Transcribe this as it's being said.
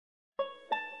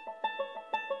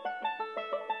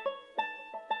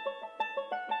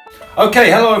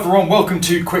Okay, hello everyone, welcome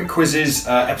to Quick Quizzes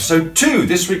episode 2.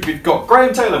 This week we've got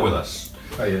Graham Taylor with us.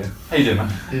 Oh yeah. How you doing,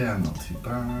 man? Yeah, not too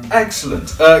bad.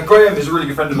 Excellent. Graham is a really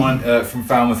good friend of mine from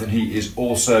Falmouth, and he is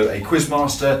also a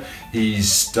quizmaster.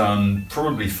 He's done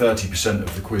probably 30%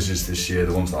 of the quizzes this year,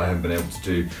 the ones that I haven't been able to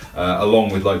do,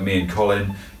 along with like me and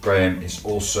Colin. Graham is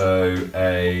also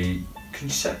a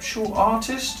conceptual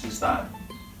artist, is that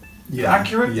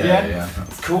accurate? Yeah.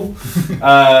 Cool.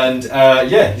 And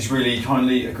yeah, he's really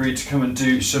kindly agreed to come and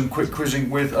do some quick quizzing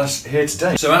with us here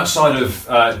today. So outside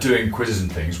of doing quizzes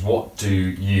and things, what do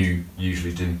you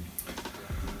usually do?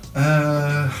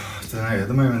 I don't know, at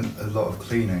the moment a lot of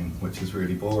cleaning, which is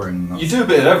really boring. You do a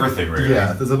bit of everything, really.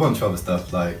 Yeah, there's a bunch of other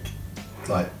stuff like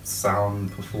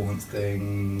sound performance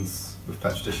things with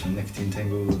Petri and nicotine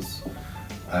tingles,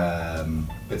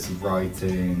 bits of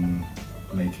writing,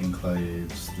 making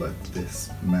clothes, like this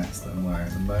mess that I'm wearing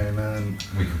at the moment.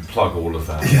 We can plug all of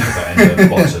that at the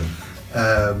bottom.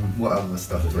 What other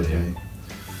stuff do I do?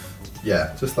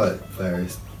 Yeah, just like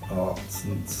various arts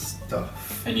and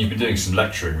stuff. And you've been doing some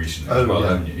lecturing recently as well,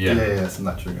 haven't you? Yeah, some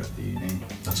lecturing at the uni.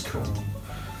 That's cool.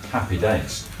 Happy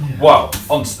days. Yeah. Well,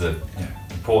 on to the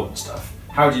important stuff.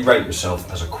 How do you rate yourself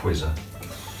as a quizzer?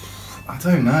 I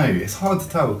don't know, it's hard to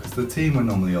tell because the team we're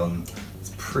normally on is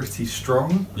pretty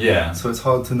strong. Yeah. So it's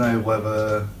hard to know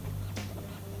whether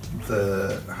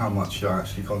how much you're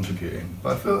actually contributing.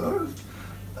 But I feel,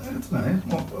 I don't know,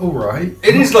 alright.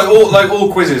 It is like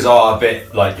all quizzes are a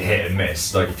bit like hit and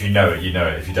miss. Like if you know it, you know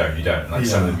it. If you don't, you don't. Like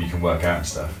some of them you can work out and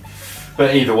stuff.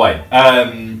 But either way,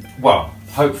 well,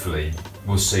 hopefully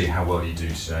we'll see how well you do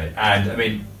today. And I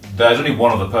mean, there's only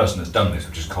one other person that's done this,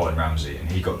 which is Colin Ramsey, and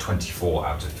he got 24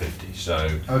 out of 50. So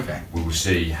we will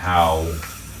see how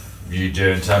you do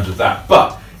in terms of that.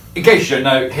 But in case you don't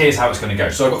know, here's how it's going to go.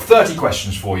 So I've got 30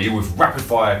 questions for you with rapid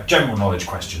fire general knowledge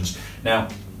questions. Now,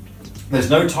 there's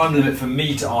no time limit for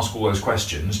me to ask all those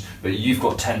questions, but you've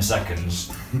got 10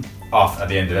 seconds at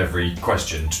the end of every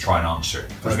question to try and answer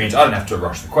it. Which means I don't have to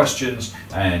rush the questions,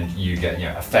 and you get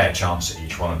a fair chance at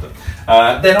each one of them.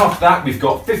 Then after that, we've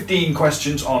got 15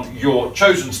 questions on your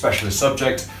chosen specialist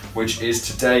subject, which is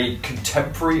today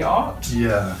contemporary art.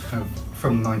 Yeah,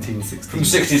 from 1960s. From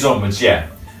 60s onwards, yeah.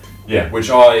 Yeah, which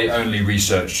I only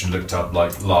researched and looked up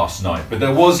like last night. But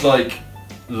there was like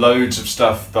loads of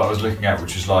stuff that I was looking at,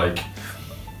 which is like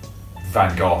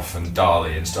Van Gogh and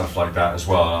Dali and stuff like that as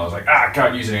well, and I was like, I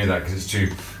can't use any of that because it's too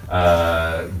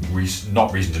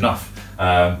not reasoned enough.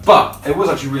 But it was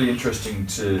actually really interesting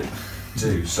to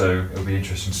do, so it'll be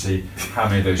interesting to see how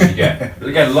many of those you get. But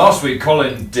again, last week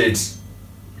Colin's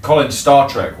Star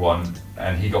Trek one,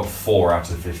 and he got 4 out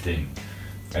of 15,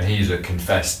 and he's a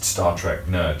confessed Star Trek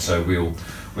nerd, so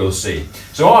we'll see.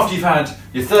 So after you've had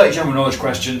your 30 general knowledge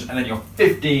questions and then your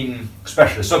 15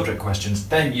 specialist subject questions,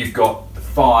 then you've got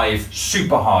 5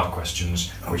 super hard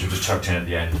questions, which I've just chucked in at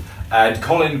the end. And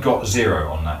Colin got 0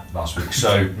 on that last week,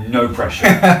 so no pressure,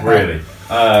 really.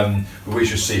 But we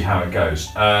shall see how it goes.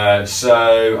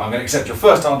 So I'm going to accept your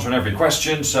first answer on every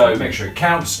question, so make sure it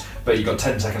counts, but you've got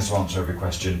 10 seconds to answer every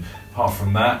question. Apart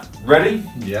from that, ready?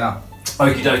 Yeah.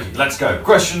 Okie dokie, let's go.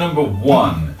 Question number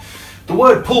 1. The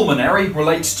word pulmonary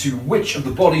relates to which of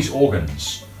the body's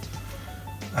organs?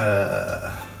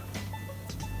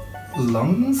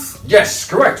 Lungs? Yes,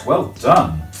 correct. Well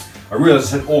done. I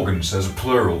realised I said organs, so there's a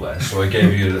plural there, so I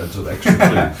gave you a sort of extra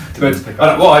clue.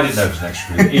 But well, I didn't know it was an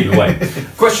extra clue. Either way.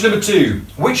 Question number 2.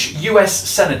 Which US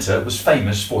senator was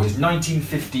famous for his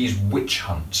 1950s witch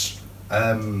hunts?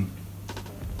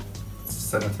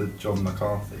 Senator John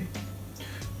McCarthy.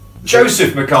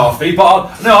 Joseph McCarthy,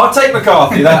 but I'll take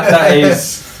McCarthy. That is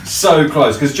so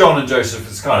close, because John and Joseph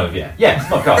is kind of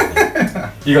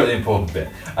McCarthy. You got the important bit.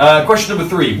 Question number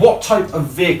 3. What type of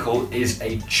vehicle is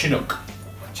a Chinook?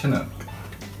 Chinook.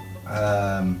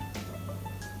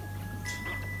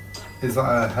 Is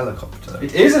that a helicopter?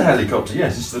 It is a helicopter,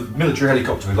 yes. It's the military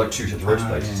helicopter with like 2 sets of rotor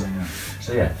blades. Yeah.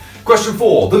 So yeah. Question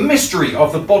 4. The mystery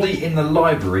of the body in the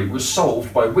library was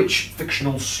solved by which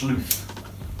fictional sleuth?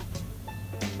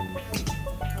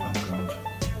 Oh god.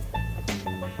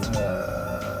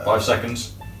 5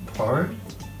 seconds. Poirot?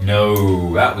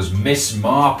 No, that was Miss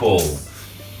Marple.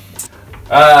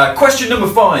 Question number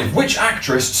 5. Which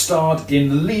actress starred in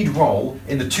the lead role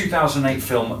in the 2008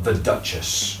 film The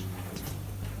Duchess?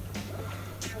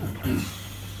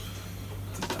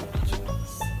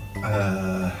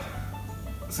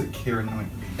 Is it Keira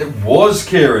Knightley? It was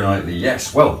Keira Knightley,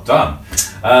 yes, well done.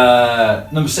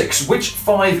 Number 6. Which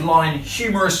 5-line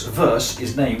humorous verse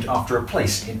is named after a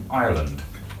place in Ireland?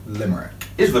 Limerick.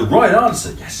 Is the right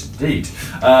answer, yes indeed.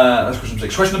 That's question number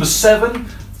 6. Question number 7.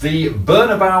 The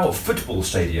Bernabeu football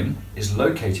stadium is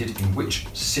located in which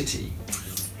city?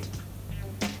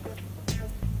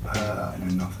 I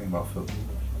know nothing about football.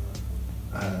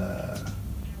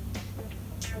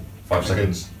 5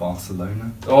 seconds.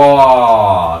 Barcelona.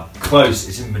 Oh, close.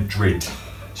 It's in Madrid.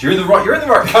 So you're in the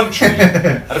right country.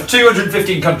 Out of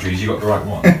 215 countries, you got the right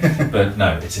one. But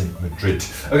no, it's in Madrid.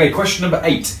 Okay, question number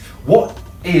 8. What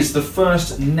is the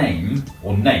first name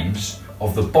or names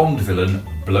of the Bond villain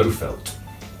Blofeld?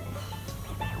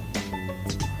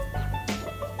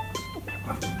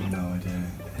 I've no idea.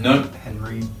 No.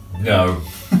 Henry. No.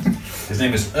 His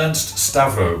name is Ernst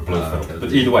Stavro Blofeld. Okay.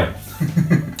 But either way.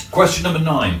 Question number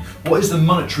 9. What is the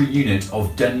monetary unit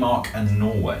of Denmark and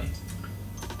Norway?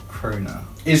 Krona.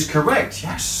 Is correct,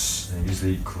 yes. They use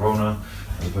the krona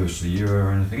as opposed to the euro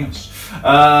or anything else.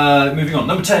 Moving on.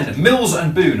 Number 10. Mills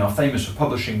and Boon are famous for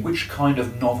publishing which kind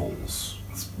of novels?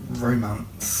 It's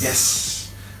romance.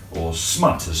 Yes. Or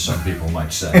smut, as some people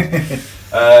might say.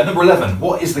 Number 11.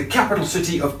 What is the capital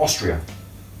city of Austria?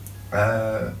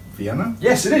 Vienna.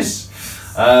 Yes, it is.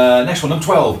 Next one, number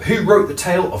 12. Who wrote the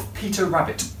tale of Peter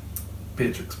Rabbit?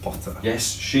 Beatrix Potter.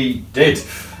 Yes, she did.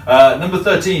 Number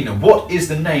 13. What is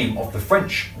the name of the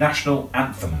French national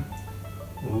anthem?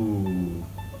 Ooh.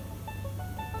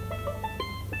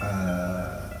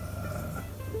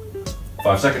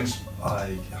 5 seconds.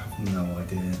 I have no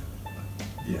idea.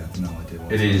 Yeah, no idea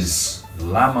what It is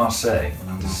La Marseille.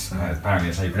 La Marseille. Apparently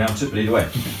that's how you pronounce it, but either way.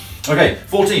 Okay,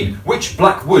 14. Which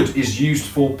black wood is used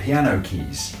for piano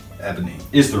keys? Ebony.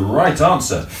 Is the right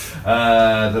answer.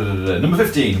 Number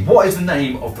 15. What is the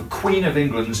name of the Queen of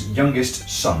England's youngest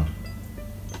son?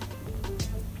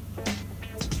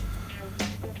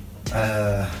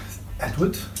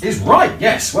 Edward. Is right,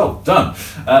 yes, well done.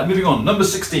 Moving on, number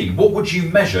 16. What would you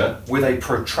measure with a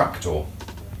protractor?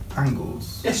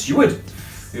 Angles. Yes, you would.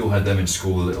 We all had them in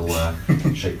school, little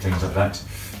shaped things like that.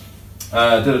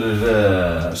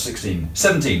 16.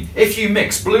 17. If you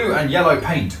mix blue and yellow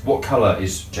paint, what colour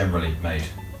is generally made?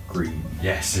 Green.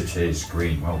 Yes, it is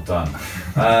green. Well done.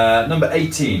 Number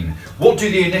 18. What do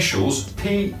the initials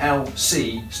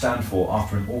PLC stand for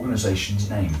after an organisation's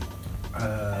name?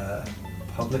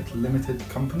 Public Limited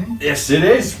Company. Yes, it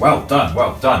is. Well done,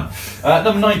 well done.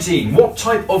 Number 19. What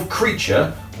type of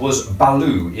creature was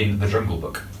Baloo in the Jungle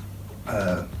Book?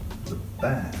 The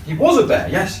bear. He was a bear,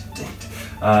 yes, indeed.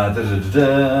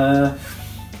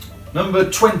 Number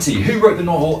 20. Who wrote the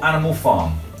novel Animal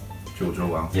Farm? George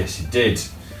Orwell. Yes, he did.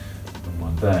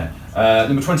 One there.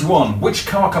 Number 21. Which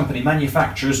car company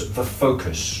manufactures the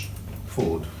Focus?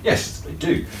 Ford. Yes, they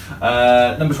do.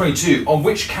 Number 22. On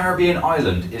which Caribbean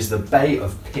island is the Bay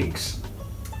of Pigs?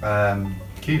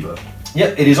 Cuba.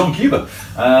 Yep, it is on Cuba.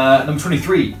 Number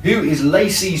 23. Who is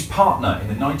Lacey's partner in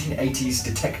the 1980s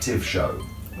detective show?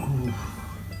 Ooh.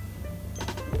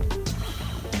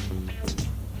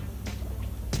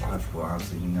 I've got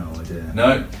absolutely no idea.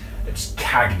 No, it's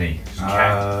Cagney.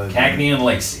 Cagney and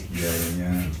Lacey.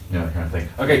 Yeah. Yeah, that kind of thing.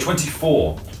 Okay,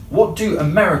 24. What do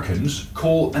Americans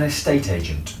call an estate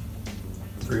agent?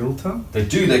 Realtor. They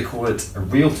do, they call it a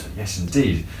realtor. Yes,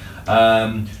 indeed.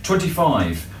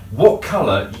 25. What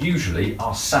colour usually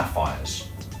are sapphires?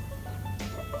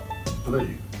 Blue.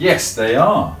 Yes, they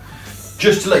are.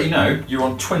 Just to let you know, you're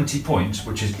on 20 points,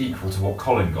 which is equal to what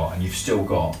Colin got, and you've still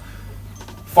got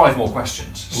 5 more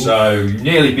questions. Ooh. So,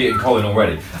 nearly beaten Colin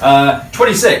already.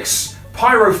 26.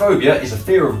 Pyrophobia is a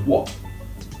fear of what?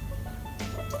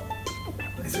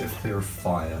 Is it a fear of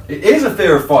fire? It is a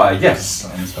fear of fire, yes.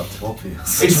 That almost felt too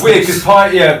obvious. It's weird because for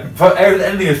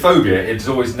anything with phobia, it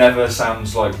always never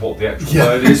sounds like what the actual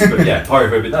word is. But yeah,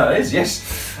 pyrophobia, no, it is, yes.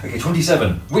 Okay,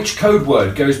 27. Which code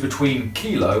word goes between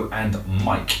kilo and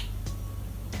Mike?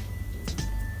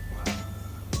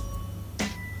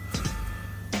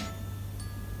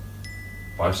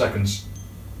 Five seconds.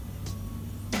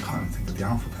 I can't even think of the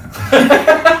alphabet.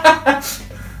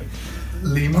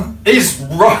 Lima? Is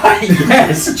right,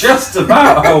 yes, just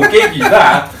about. I'll give you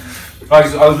that. I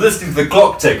was listening to the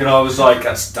clock tick and I was like,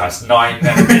 that's 9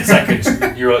 seconds.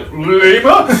 You were like,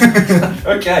 Lima?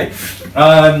 Okay.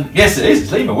 Yes, it is.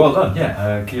 It's Lima. Well done.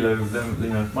 Yeah. Kilo,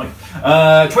 Lima, Mike.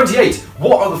 28.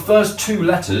 What are the first 2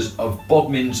 letters of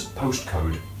Bodmin's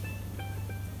postcode?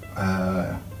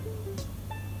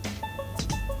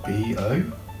 B-O?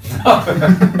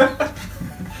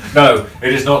 No,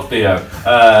 it is not BO.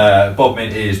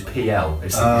 Bodmin is PL.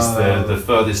 It's the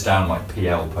furthest down, like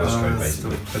PL postcode,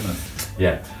 basically.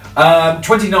 Yeah.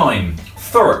 29.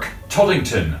 Thurrock,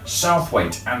 Toddington,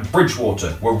 Southwaite, and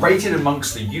Bridgewater were rated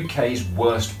amongst the UK's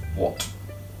worst what?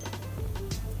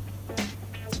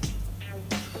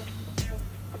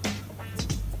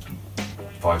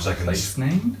 5 seconds. Place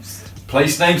names?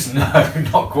 Place names? No,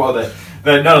 not quite.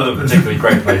 They're none of them particularly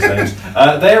great place names.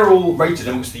 They're all rated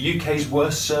amongst the UK's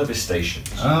worst service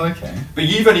stations. Oh, okay. But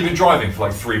you've only been driving for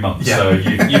like 3 months, Yeah. so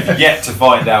you've yet to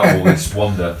find out all this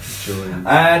wonder. Sure.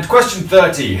 And question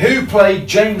 30. Who played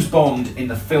James Bond in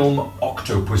the film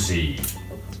Octopussy?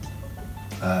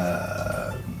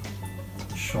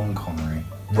 Sean Connery.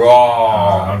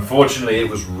 Wrong. Unfortunately, it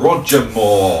was Roger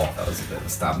Moore. That was a bit of a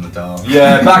stab in the dark.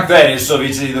 Yeah, back then it's sort of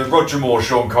either Roger Moore,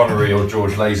 Sean Connery, or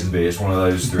George Lazenby. It's one of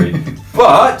those three.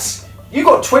 But you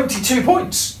got 22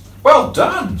 points. Well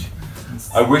done.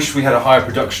 I wish we had a higher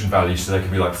production value so there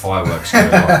could be like fireworks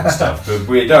going off and stuff, but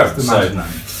we don't. Just So imagine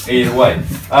that. either way,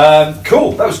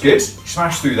 cool. That was good.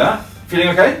 Smashed through that. Feeling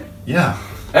okay? Yeah.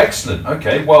 Excellent.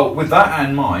 Okay. Well, with that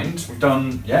in mind, we've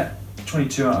done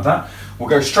 22 out of that. We'll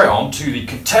go straight on to the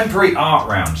contemporary art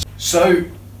round. So,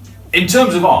 in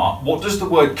terms of art, what does the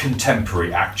word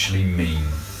contemporary actually mean?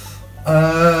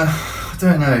 I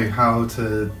don't know how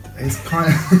to. It's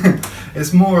kind of.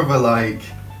 It's more of a like.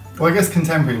 Well, I guess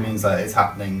contemporary means that it's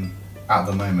happening at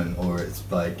the moment, or it's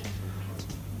like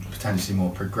potentially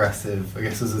more progressive. I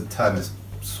guess as a term, it's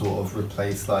sort of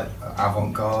replaced like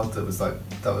avant-garde. That was like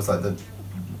the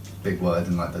big word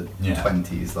in like the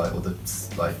 20s, like, or the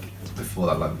like before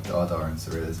that, like Dada and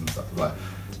Surrealism stuff. Like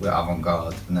we're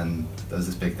avant-garde, and then there was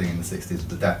this big thing in the 60s with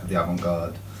the death of the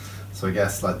avant-garde. So I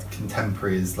guess like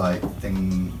contemporary is like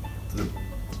the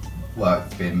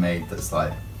work being made that's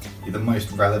like either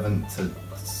most relevant to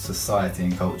society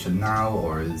and culture now,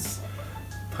 or is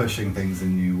pushing things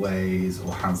in new ways,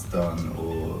 or has done,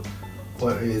 or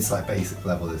it's like basic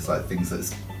level. It's like things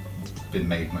that's been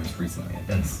made most recently, I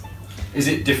guess. Is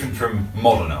it different from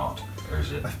modern art, or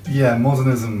is it? Yeah,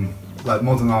 modernism, like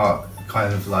modern art,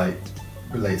 kind of like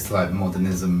relates to like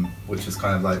modernism, which is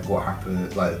kind of like what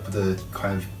happened, like the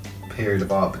kind of period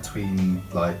of art between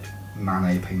like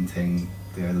Manet painting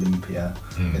the Olympia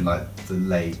in like the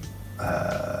late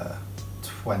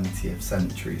 20th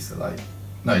century, so like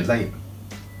late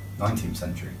 19th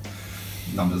century.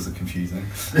 Numbers are confusing.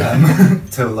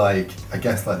 Till like I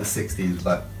guess like the 60s,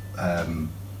 like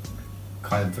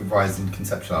kind of the rise in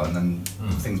conceptual art, and then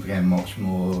things became much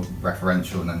more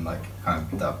referential, and then like kind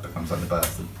of that becomes like the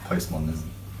birth of postmodernism.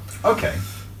 Okay.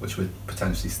 Which we're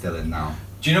potentially still in now.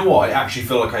 Do you know what? I actually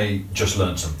feel like I just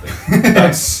learned something.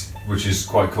 Which is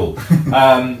quite cool.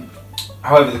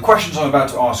 However, the questions I'm about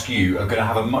to ask you are going to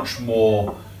have a much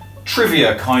more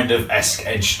trivia kind of esque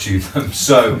edge to them.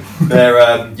 So they're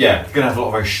going to have a lot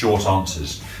of very short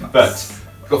answers. Nice. But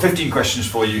I've got 15 questions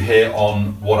for you here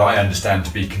on what I understand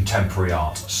to be contemporary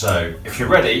art. So if you're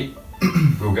ready,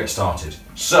 we'll get started.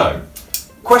 So,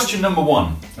 question number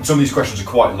 1. And some of these questions are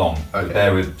quite long. Okay.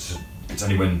 Bear with, it's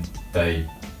only when they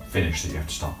finish that you have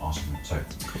to start asking them. So,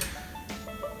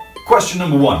 question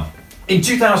number 1. In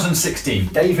 2016,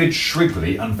 David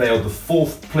Shrigley unveiled the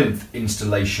 4th plinth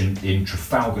installation in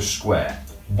Trafalgar Square.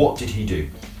 What did he do?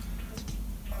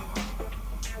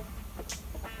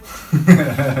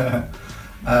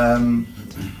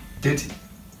 Did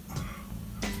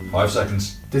 5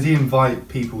 seconds. Did he invite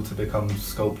people to become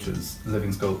sculptures,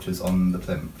 living sculptures on the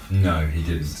plinth? No, he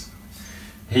didn't.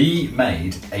 He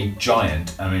made a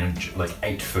giant, like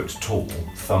 8 foot tall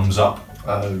thumbs up.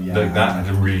 Oh yeah. Like that,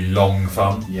 and a really long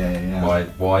thumb. Yeah.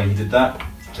 Why he did that?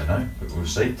 Don't know, but we'll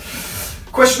see.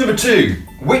 Question number 2.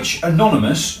 Which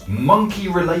anonymous,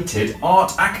 monkey-related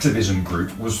art activism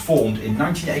group was formed in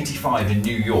 1985 in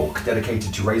New York,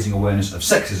 dedicated to raising awareness of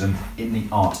sexism in the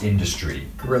art industry?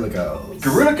 Guerrilla Girls.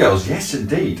 Guerrilla Girls, yes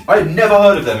indeed. I had never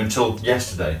heard of them until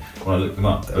yesterday when I looked them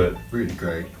up. They're But really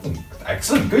great.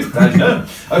 excellent, good, glad you know.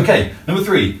 Okay, number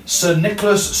 3. Sir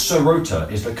Nicholas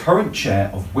Sorota is the current chair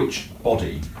of which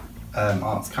body?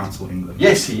 Arts Council England.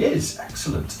 Yes, he is.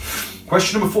 Excellent.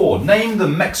 Question number 4. Name the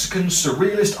Mexican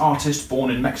surrealist artist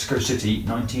born in Mexico City,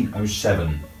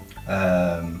 1907.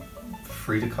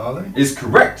 Frida Kahlo. Is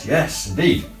correct, yes,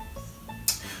 indeed.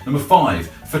 Number 5.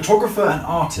 Photographer and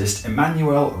artist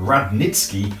Emanuel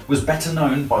Radnitsky was better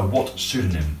known by what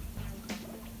pseudonym?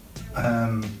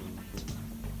 Was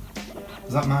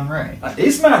that Man Ray? That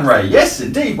is Man Ray, yes,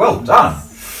 indeed. Well done.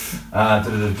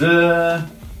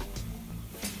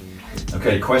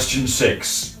 Okay, question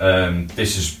 6.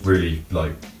 This is really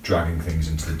like dragging things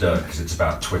into the dirt because it's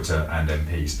about Twitter and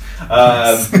MPs.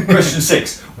 Question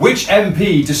 6. Which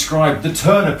MP described the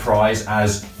Turner Prize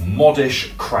as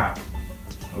modish crap?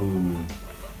 Ooh.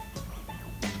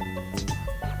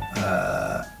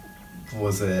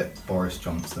 Was it Boris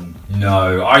Johnson?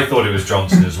 No, I thought it was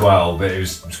Johnson as well, but it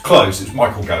was close. It was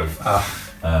Michael Gove.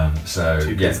 So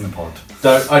Two kids in the pod.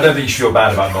 I don't think you should feel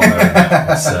bad about not knowing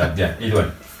that. Either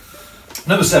way.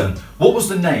 Number 7. What was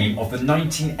the name of the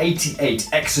 1988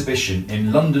 exhibition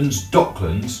in London's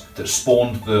Docklands that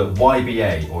spawned the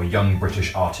YBA, or Young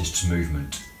British Artists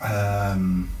Movement?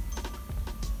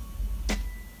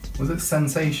 Was it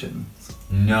Sensations?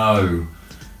 No.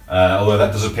 Although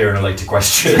that does appear in a later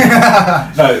question.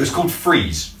 No, it was called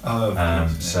Freeze. Oh, of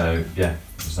course, So, yeah, it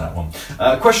was that one.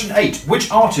 Question 8.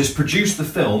 Which artist produced the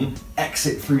film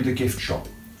Exit Through the Gift Shop?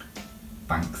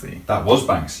 Banksy. That was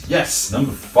Banksy. Yes,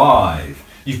 number 5.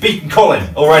 You've beaten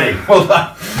Colin already. Well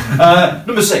done.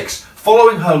 Number 6.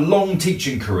 Following her long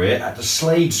teaching career at the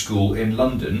Slade School in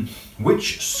London,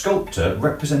 which sculptor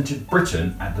represented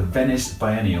Britain at the Venice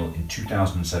Biennial in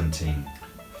 2017?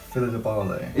 Philida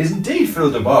Barlow. It is indeed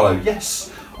Philida Barlow,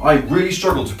 yes. I really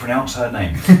struggled to pronounce her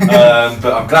name,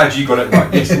 but I'm glad you got it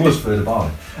right. Yes, it was Philida Barlow.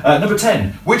 Number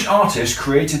 10. Which artist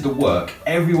created the work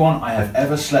Everyone I Have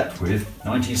Ever Slept With,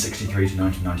 1963 to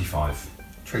 1995?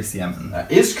 Tracy Emin.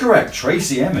 That is correct,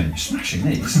 Tracy Emin. You're smashing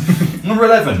these. Number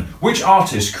 11. Which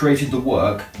artist created the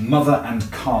work Mother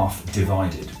and Calf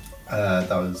Divided? That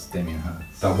was Damien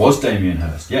Hirst. That was Damien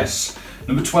Hirst, yes.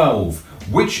 Number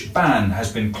 12. Which band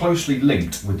has been closely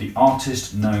linked with the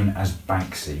artist known as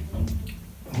Banksy?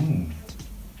 Ooh.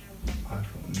 I've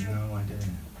got no idea.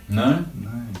 No? No.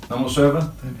 None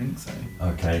whatsoever? Don't think so.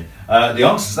 Okay. The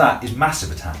answer to that is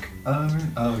Massive Attack. Oh, really?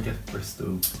 Oh, I guess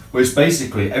Bristol. Which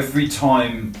basically every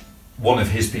time one of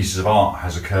his pieces of art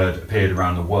has appeared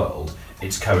around the world,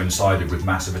 it's coincided with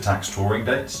Massive Attack's touring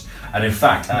dates. And in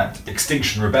fact, at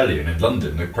Extinction Rebellion in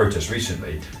London, the protest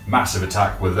recently, Massive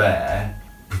Attack were there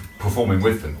performing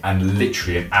with them, and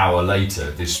literally an hour later,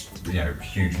 this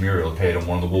huge mural appeared on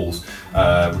one of the walls,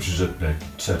 which is a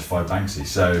certified Banksy.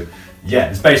 So yeah,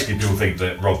 it's basically people think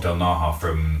that Rob Del Naja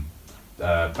from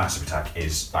Massive Attack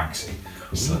is Banksy.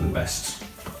 It's like the best,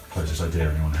 closest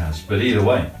idea anyone has. But either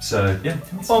way, so yeah,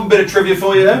 one bit of trivia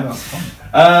for you there.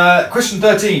 Question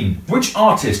 13. Which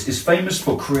artist is famous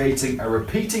for creating a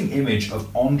repeating image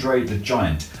of Andre the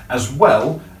Giant, as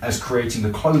well as creating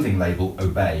the clothing label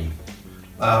Obey?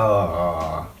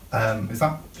 Is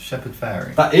that Shepard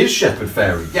Fairey? That is Shepard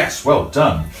Fairey, yes, well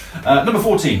done. Number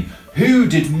 14. Who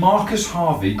did Marcus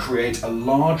Harvey create a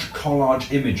large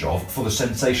collage image of for the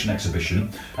Sensation exhibition,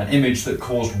 an image that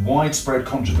caused widespread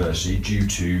controversy due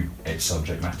to its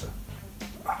subject matter?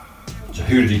 So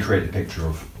who did he create the picture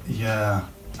of? Yeah,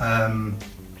 I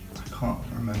can't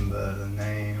remember the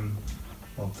name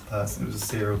of the person. It was a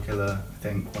serial killer, I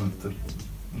think, one of the,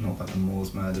 not like the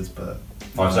Moors murders, but...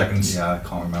 5 seconds. Yeah, I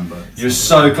can't remember. You're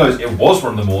so close. It was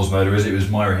one of the Moors murderers, it was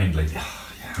Myra Hindley.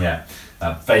 Yeah.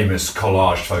 That famous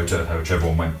collage photo, which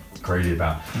everyone went crazy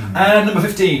about. And number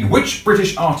 15. Which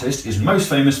British artist is most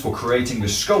famous for creating the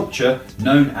sculpture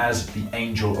known as the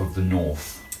Angel of the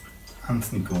North?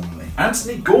 Anthony Gormley.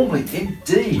 Anthony Gormley,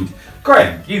 indeed.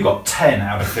 Graham, you got 10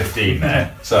 out of 15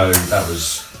 there, so that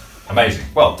was amazing.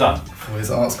 Well done. For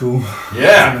his art school.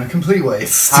 Yeah. In a complete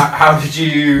waste. How did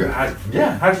you? How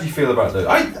did you feel about those?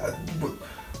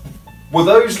 Were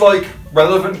those like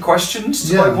relevant questions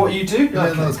to like what you do? Yeah,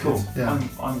 okay, that was cool. good. Yeah.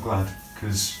 I'm glad,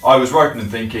 because I was writing and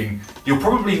thinking you'll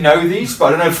probably know these, but I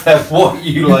don't know if they're what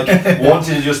you like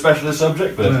wanted as your specialist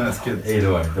subject. But no, that's good.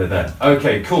 Either way, they're there.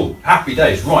 Okay, cool. Happy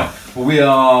days. Right. Well,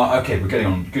 we're getting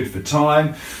on good for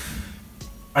time.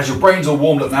 As your brains are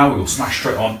warmed up now, we will smash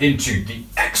straight on into the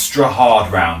extra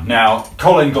hard round. Now,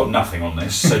 Colin got nothing on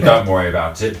this, so don't worry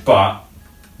about it, but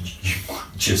you might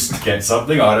just get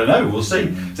something, I don't know, we'll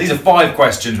see. So these are 5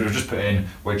 questions which I've just put in,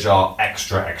 which are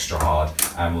extra hard,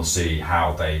 and we'll see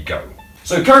how they go.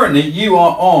 So currently you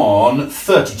are on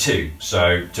 32,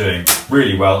 so doing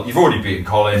really well. You've already beaten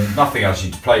Colin, nothing else you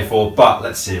need to play for, but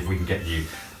let's see if we can get you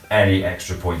any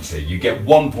extra points here. You get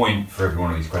 1 point for every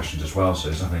one of these questions as well, so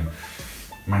it's nothing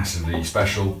massively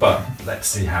special, but let's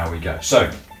see how we go.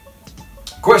 So,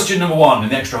 question number 1 in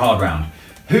the extra hard round.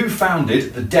 Who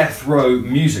founded the Death Row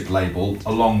music label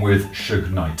along with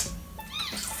Suge Knight?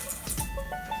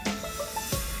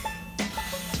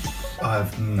 I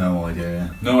have no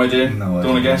idea. No idea? No idea. Do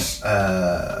you want to guess?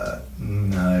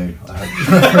 No.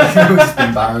 It would just be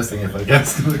embarrassing if I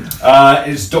guessed.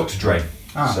 It's Dr. Dre.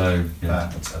 So, yeah,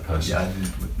 that's a person. Yeah,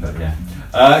 But, yeah.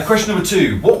 Question number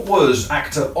 2. What was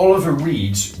actor Oliver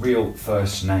Reed's real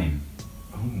first name?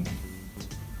 Ooh.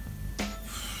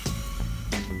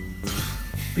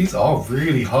 These are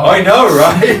really hard. I know,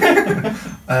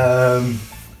 right?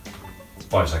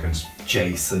 5 seconds.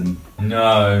 Jason.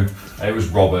 No, it was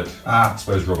Robert. Ah. I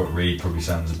suppose Robert Reed probably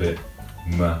sounds a bit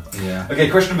meh. Yeah. Okay,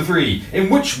 question number 3. In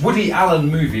which Woody Allen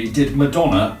movie did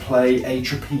Madonna play a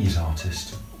trapeze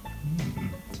artist?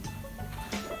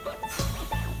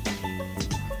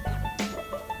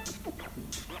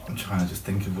 I'm trying to just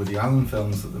think of Woody Allen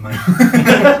films at the moment.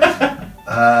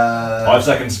 5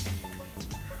 seconds.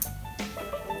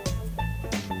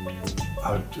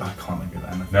 I can't think of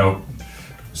anything. No.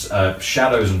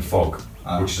 Shadows and Fog,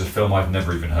 Oh. which is a film I've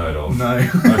never even heard of. No.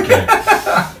 Okay.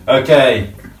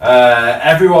 Okay.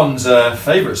 Everyone's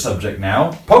favourite subject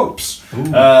now, popes.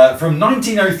 From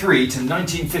 1903 to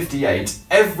 1958,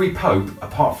 every pope,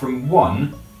 apart from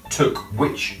one, took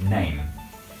which name?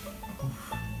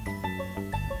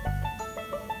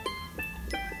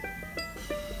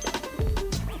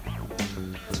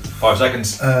 Five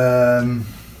seconds.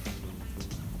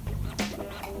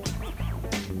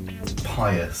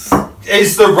 Pious.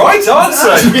 Is the right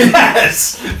answer?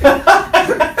 Yes.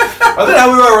 I don't know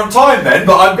how we were on time then,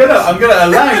 but I'm gonna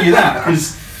allow you that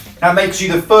because that makes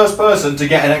you the first person to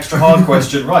get an extra hard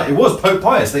question right. It was Pope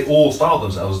Pius. They all styled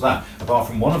themselves as that, apart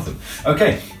from one of them.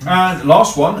 Okay, and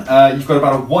last one. You've got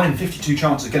about a 1 in 52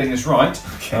 chance of getting this right.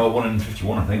 Okay. 1 in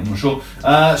 51, I think. I'm not sure.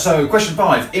 So, question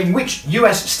 5: in which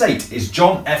U.S. state is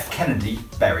John F. Kennedy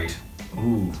buried?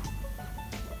 Ooh.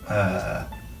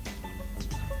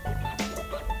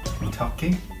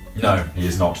 Kentucky? No, he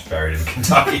is not buried in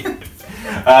Kentucky.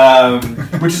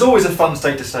 Which is always a fun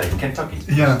state to say, Kentucky.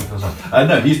 Yeah.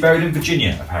 No, he's buried in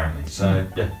Virginia, apparently. So,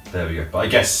 yeah, there we go. But I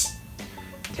guess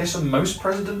are most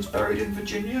presidents buried in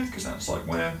Virginia? Because that's like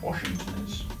where Washington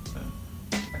is. So,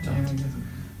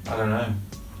 I don't know.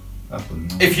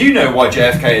 If you know why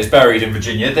JFK is buried in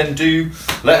Virginia, then do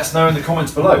let us know in the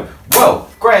comments below. Well,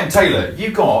 Graham Taylor,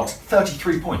 you got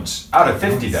 33 points out of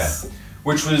 50 there,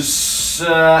 which was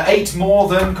 8 more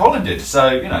than Colin did. So,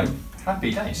 you know,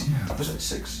 happy days. Yeah. Was it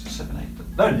 6, 7,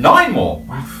 8? No, 9 more.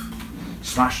 Wow.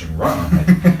 Smashing right on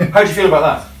ahead. How do you feel about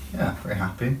that? Yeah, very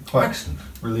happy. Quite Excellent.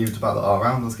 relieved about the R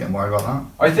round. I was getting worried about that.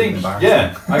 I think,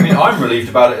 yeah. I mean, I'm relieved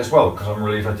about it as well because I'm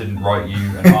relieved I didn't write you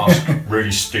and ask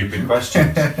really stupid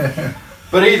questions.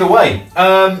 But either way,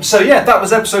 so yeah, that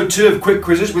was episode 2 of Quick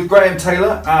Quizzes with Graham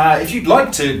Taylor. If you'd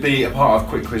like to be a part of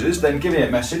Quick Quizzes, then give me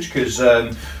a message because,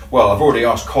 well, I've already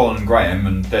asked Colin and Graham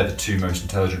and they're the 2 most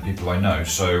intelligent people I know,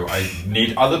 so I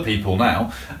need other people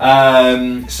now.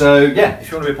 So yeah,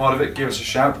 if you want to be a part of it, give us a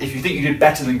shout. If you think you did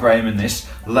better than Graham in this,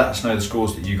 let us know the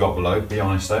scores that you got below, be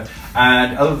honest though.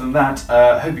 And other than that,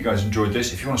 I hope you guys enjoyed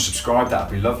this. If you want to subscribe, that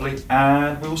would be lovely,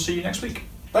 and we will see you next week.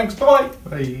 Thanks, bye-bye.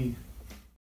 Bye.